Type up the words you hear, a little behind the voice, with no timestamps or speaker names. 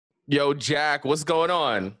Yo, Jack, what's going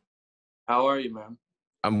on? How are you, man?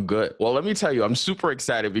 I'm good. Well, let me tell you, I'm super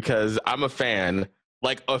excited because I'm a fan,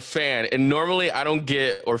 like a fan. And normally I don't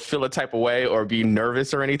get or feel a type of way or be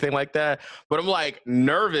nervous or anything like that. But I'm like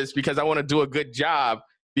nervous because I want to do a good job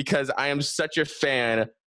because I am such a fan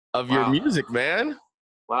of your Wow. music, man.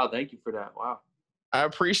 Wow, thank you for that. Wow. I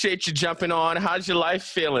appreciate you jumping on. How's your life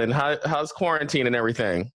feeling? How's quarantine and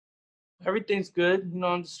everything? Everything's good.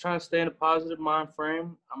 I'm just trying to stay in a positive mind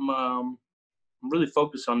frame. I'm really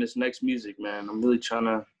focused on this next music, man. I'm really trying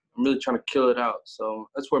to kill it out. So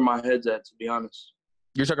that's where my head's at, to be honest.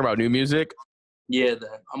 You're talking about new music? Yeah,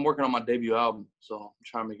 I'm working on my debut album, so I'm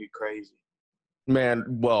trying to make it crazy. Man,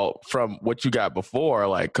 well, from what you got before,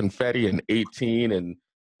 like Confetti and 18 and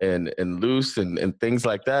Loose and things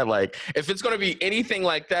like that, like if it's going to be anything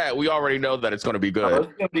like that, we already know that it's going to be Oh, good.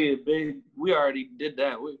 it's gonna be a big. We already did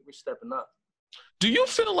that. We're stepping up. Do you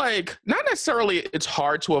feel like not necessarily it's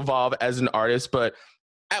hard to evolve as an artist, but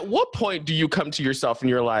at what point do you come to yourself and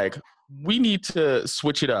you're like, we need to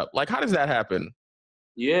switch it up? Like, how does that happen?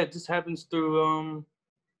 Yeah, it just happens through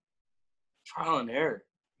trial and error.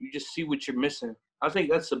 You just see what you're missing. I think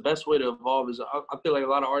that's the best way to evolve. I feel like a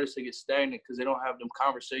lot of artists, they get stagnant because they don't have them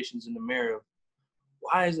conversations in the mirror of,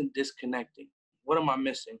 why isn't this connecting? What am I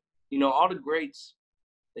missing? All the greats,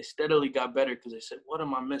 they steadily got better because they said, what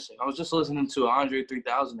am I missing? I was just listening to an Andre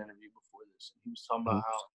 3000 interview before this, and he was talking about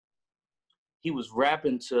how he was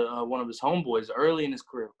rapping to one of his homeboys early in his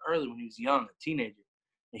career, early when he was young, a teenager.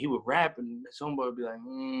 And he would rap, and his homeboy would be like,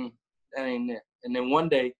 that ain't it. And then one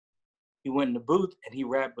day, he went in the booth and he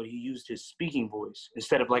rapped, but he used his speaking voice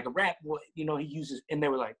instead of like a rap voice. He uses, and they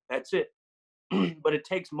were like, that's it. But it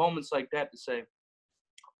takes moments like that to say,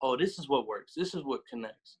 oh, this is what works. This is what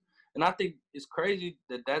connects. And I think it's crazy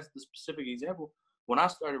that that's the specific example. When I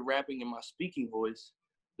started rapping in my speaking voice,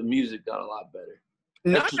 the music got a lot better.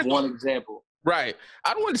 That's Not just one example. right.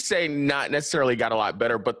 I don't want to say not necessarily got a lot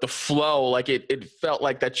better, but the flow, like it felt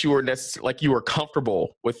like that you were like you were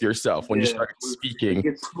comfortable with yourself when you Yeah, started it speaking.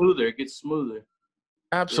 gets smoother. It gets smoother. Yeah,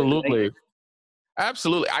 Absolutely.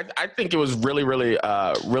 Absolutely. I think it was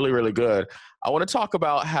really good. I want to talk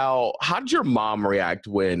about how did your mom react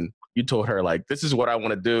when you told her, like, this is what I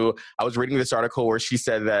want to do? I was reading this article where she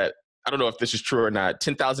said that, I don't know if this is true or not,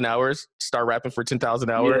 10,000 hours, start rapping for 10,000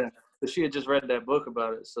 hours. yeah. But she had just read that book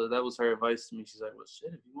about it, so that was her advice to me. She's like, well,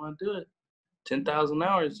 shit, if you want to do it, 10,000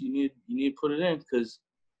 hours, you need to put it in, because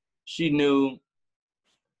she knew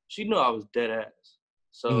I was dead ass. Mhm.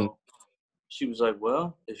 So she was like,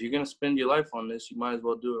 well, if you're gonna spend your life on this, you might as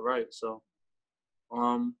well do it right. So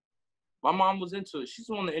my mom was into it. She's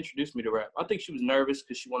the one that introduced me to rap. I think she was nervous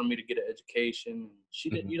because she wanted me to get an education. She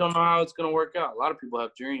didn't. Mhm. You don't know how it's gonna work out. A lot of people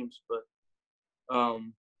have dreams, but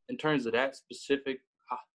in terms of that specific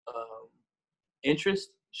um,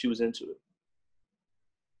 interest, she was into it.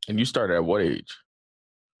 And you started at what age?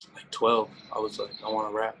 Like 12, I was like, I want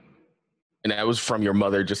to rap. And that was from your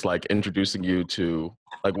mother just like introducing you to,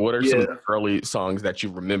 like, what are some Yeah. early songs that you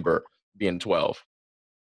remember being 12?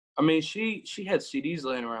 I mean, she had CDs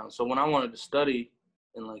laying around. So when I wanted to study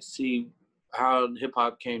and like see how hip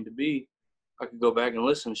hop came to be, I could go back and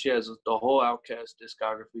listen. She has the whole Outkast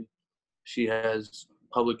discography. She has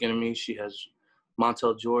Public Enemy. She has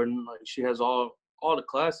Montel Jordan. Like, she has all the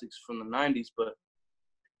classics from the '90s. But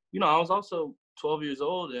I was also 12 years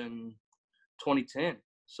old in 2010,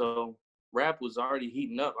 so rap was already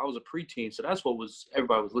heating up. I was a preteen, so that's what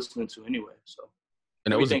everybody was listening to anyway. So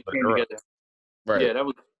And that was everything came era. together. Right. Yeah, that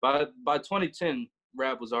was by 2010,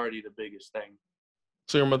 rap was already the biggest thing.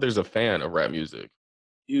 So your mother's a fan of rap music.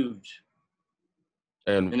 Huge.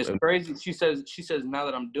 And And it's crazy. She says now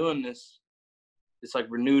that I'm doing this, it's like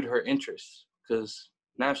renewed her interest, because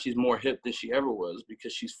now she's more hip than she ever was,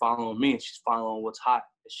 because she's following me and she's following what's hot.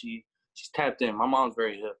 She's tapped in. My mom's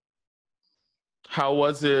very hip. how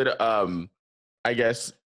was it, I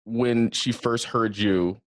guess, when she first heard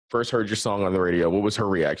your song on the radio? What was her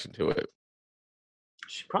reaction to it?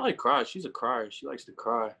 She probably cried. She's a crier. She likes to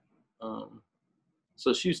cry.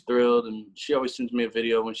 So she's thrilled, and she always sends me a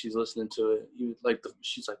video when she's listening to it.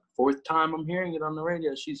 She's like, fourth time I'm hearing it on the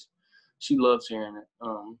radio. She loves hearing it.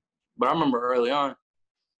 But I remember early on,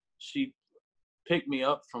 she picked me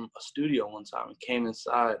up from a studio one time and came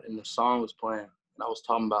inside, and the song was playing, and I was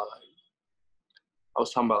talking about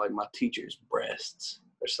like my teacher's breasts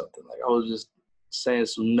or something. Like, I was just saying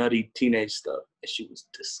some nutty teenage stuff, and she was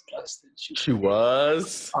disgusted. She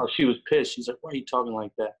was? Oh, she was pissed. She's like, why are you talking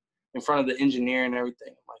like that? In front of the engineer and everything.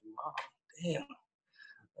 I'm like, Mom, damn.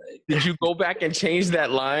 Like, Did you go back and change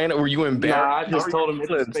that line, or were you embarrassed? Nah, I just told him hit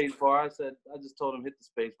the space bar. I just told him hit the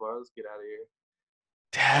space bar. Let's get out of here.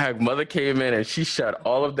 Dag, mother came in and she shut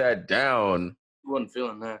all of that down. Wasn't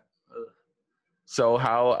feeling that. So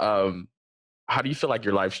how do you feel like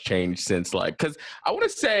your life's changed since, like, because I want to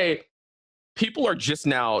say people are just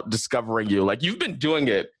now discovering you. Like, you've been doing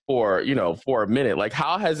it for, for a minute. Like,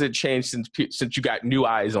 how has it changed since you got new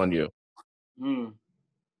eyes on you? Mm.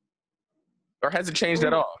 Or has it changed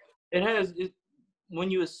at all? It has.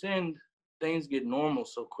 When you ascend, things get normal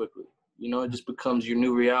so quickly. It just becomes your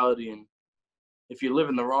new reality. And if you're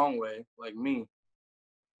living the wrong way, like me,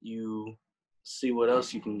 you see what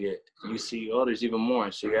else you can get. You see, oh, there's even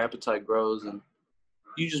more. So your appetite grows, and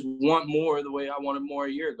you just want more the way I wanted more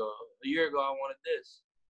a year ago. A year ago, I wanted this,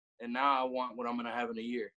 and now I want what I'm going to have in a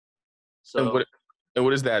year. And So,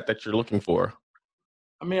 what is that you're looking for?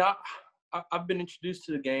 I mean, I've been introduced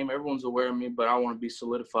to the game. Everyone's aware of me, but I want to be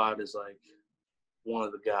solidified as, like, one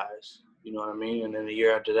of the guys. You know what I mean? And then a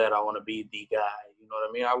year after that, I want to be the guy. You know what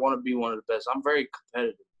I mean? I want to be one of the best. I'm very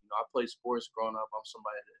competitive. I played sports growing up. I'm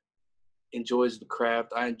somebody that enjoys the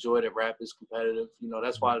craft. I enjoy that rap is competitive.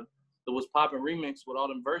 That's why there was Poppin remix with all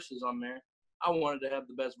them verses on there. I wanted to have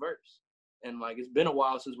the best verse. And, like, it's been a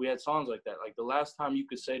while since we had songs like that. Like, the last time you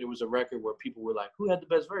could say there was a record where people were like, who had the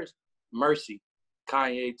best verse? Mercy,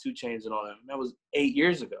 Kanye, 2 Chainz, and all that. That was 8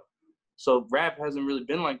 years ago. So rap hasn't really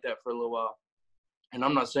been like that for a little while. And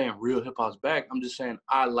I'm not saying real hip-hop's back. I'm just saying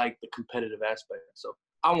I like the competitive aspect. So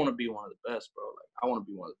I want to be one of the best, bro. Like, I want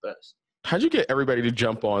to be one of the best. How'd you get everybody to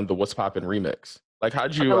jump on the What's Poppin' remix? Like,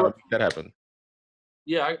 how'd you make that happen?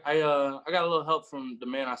 Yeah, I got a little help from the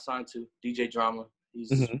man I signed to, DJ Drama.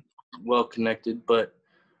 He's well connected, but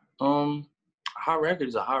a hot record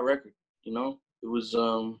is a hot record. It was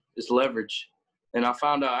it's leverage, and I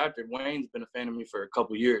found out after Wayne's been a fan of me for a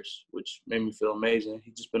couple years, which made me feel amazing.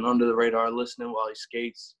 He's just been under the radar listening while he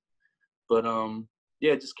skates, but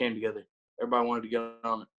yeah, it just came together. Everybody wanted to get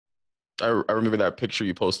on it. I remember that picture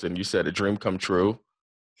you posted and you said a dream come true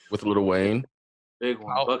with Lil Wayne. Big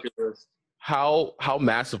one, bucket list. How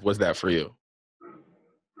massive was that for you?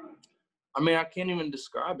 I mean, I can't even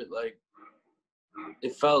describe it. Like,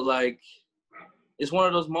 it felt like it's one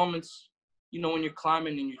of those moments, when you're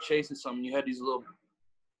climbing and you're chasing something, you had these little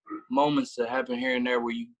moments that happen here and there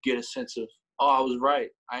where you get a sense of, oh, I was right.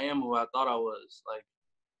 I am who I thought I was. Like,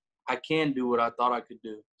 I can do what I thought I could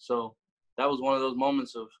do. So that was one of those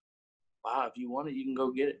moments of, wow, if you want it, you can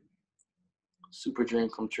go get it. Super dream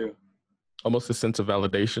come true. Almost a sense of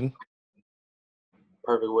validation.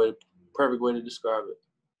 Perfect way to describe it.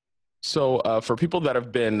 So for people that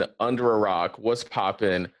have been under a rock, What's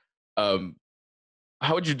Poppin'?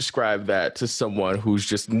 How would you describe that to someone who's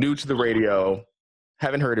just new to the radio,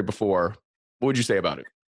 haven't heard it before? What would you say about it?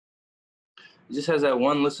 It just has that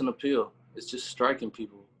one listen appeal. It's just striking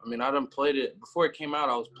people. I mean, I done played it. Before it came out,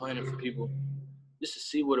 I was playing it for people just to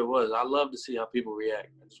see what it was. I love to see how people react.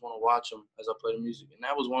 I just want to watch them as I play the music. And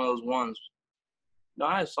that was one of those ones.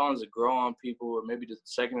 I have songs that grow on people, or maybe the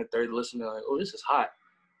second or third listen, they're like, oh, this is hot.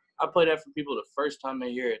 I play that for people the first time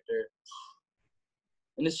they hear it.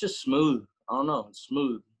 And it's just smooth. I don't know. It's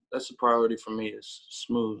smooth. That's the priority for me, is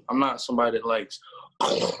smooth. I'm not somebody that likes,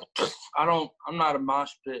 I'm not a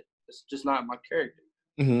mosh pit. It's just not my character.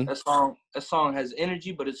 Mm-hmm. That song has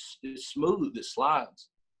energy, but it's smooth. It slides.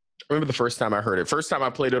 I remember the first time I heard it. First time I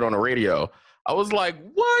played it on the radio, I was like,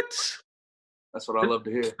 what? That's what I love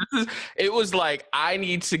to hear. It was like, I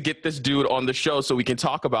need to get this dude on the show so we can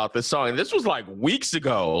talk about this song. And this was like weeks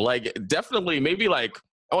ago, like definitely maybe like,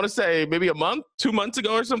 I want to say maybe a month, 2 months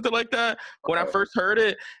ago or something like that when I first heard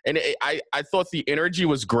it. And I thought the energy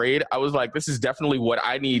was great. I was like, this is definitely what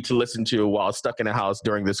I need to listen to while stuck in a house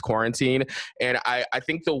during this quarantine. And I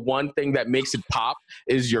think the one thing that makes it pop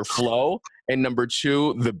is your flow. And number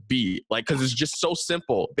 2, the beat, like, because it's just so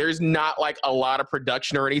simple. There's not like a lot of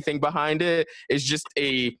production or anything behind it. It's just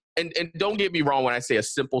and don't get me wrong when I say a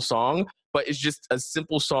simple song, but it's just a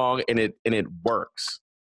simple song and it works,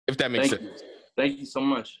 if that makes sense. Thank you so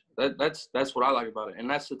much. That's what I like about it. And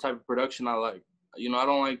that's the type of production I like.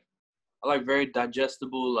 I like very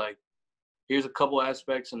digestible, like, here's a couple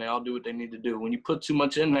aspects and they all do what they need to do. When you put too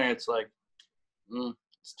much in there, it's like,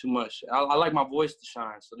 it's too much. I like my voice to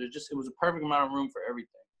shine. So it was a perfect amount of room for everything.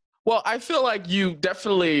 Well, I feel like you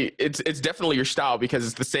definitely, it's definitely your style, because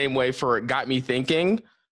it's the same way for It Got Me Thinking.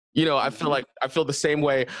 I feel the same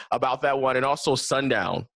way about that one, and also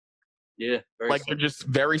Sundown. Yeah. They're just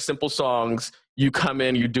very simple songs. You come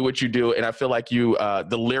in, you do what you do, and I feel like the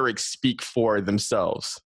lyrics speak for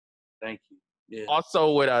themselves. Thank you. Yeah.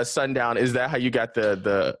 Also with Sundown, is that how you got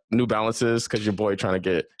the New Balances? Because your boy trying to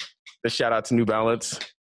get the shout out to New Balance.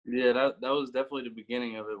 Yeah, that was definitely the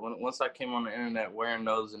beginning of it. Once I came on the internet wearing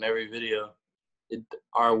those in every video,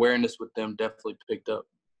 our awareness with them definitely picked up.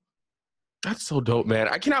 That's so dope, man.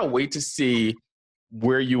 I cannot wait to see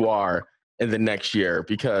where you are in the next year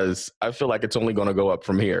because I feel like it's only going to go up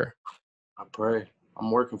from here. I pray. I'm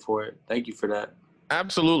working for it. Thank you for that.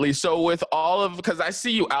 Absolutely. So with all of, because I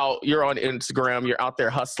see you out, you're on Instagram, you're out there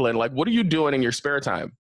hustling. Like, what are you doing in your spare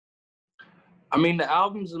time? I mean, the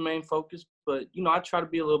album's the main focus, but, you know, I try to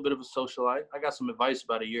be a little bit of a socialite. I got some advice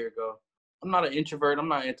about a year ago. I'm not an introvert. I'm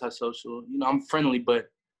not antisocial. You know, I'm friendly, but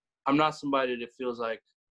I'm not somebody that feels like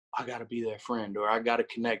I got to be their friend or I got to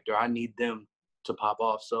connect or I need them to pop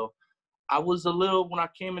off. So I was a little, when I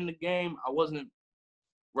came in the game, I wasn't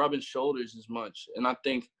rubbing shoulders as much. And I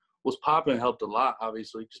think what's popping helped a lot,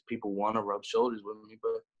 obviously, because people want to rub shoulders with me.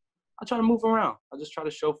 But I try to move around. I just try to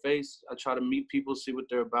show face. I try to meet people, see what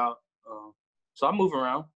they're about. So I move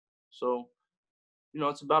around. So, you know,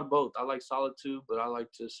 it's about both. I like solitude, but I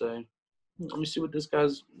like to say, let me see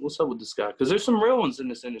what's up with this guy. Because there's some real ones in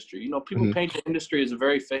this industry. You know, people paint the industry as a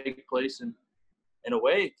very fake place, and in a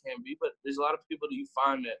way it can be, but there's a lot of people that you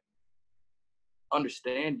find that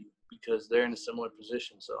understand you because they're in a similar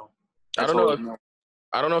position. So I don't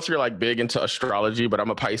know if you're like big into astrology, but I'm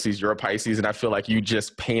a Pisces, you're a Pisces, and I feel like you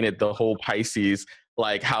just painted the whole Pisces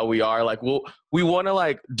like how we are. Like, well, we want to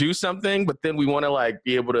like do something, but then we want to like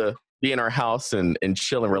be able to be in our house and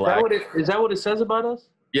chill and relax. Is that what it says about us?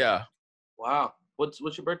 Yeah. Wow. What's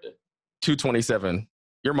your birthday? 2/27.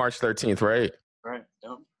 You're March 13th, right? Right.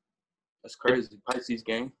 Yep. That's crazy. Pisces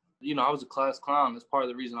gang. You know, I was a class clown. That's part of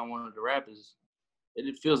the reason I wanted to rap is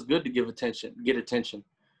it feels good to get attention.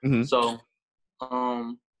 Mm-hmm. So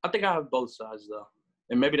I think I have both sides though.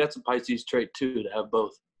 And maybe that's a Pisces trait too, to have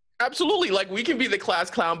both. Absolutely. Like we can be the class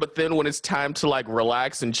clown, but then when it's time to like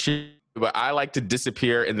relax and chill, but I like to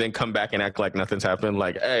disappear and then come back and act like nothing's happened.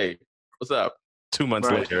 Like, hey, what's up? 2 months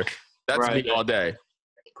later. That's me all day.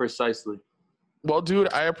 Precisely. Well,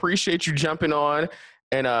 dude, I appreciate you jumping on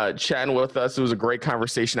and chatting with us. It was a great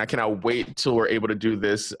conversation. I cannot wait till we're able to do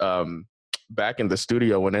this back in the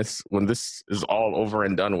studio when this is all over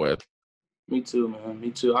and done with. Me too, man.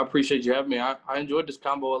 Me too. I appreciate you having me. I enjoyed this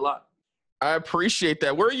combo a lot. I appreciate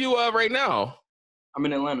that. Where are you right now? I'm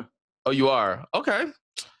in Atlanta. Oh, you are? Okay.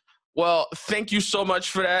 Well, thank you so much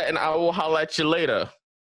for that, and I will holler at you later.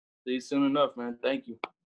 See you soon enough, man. Thank you.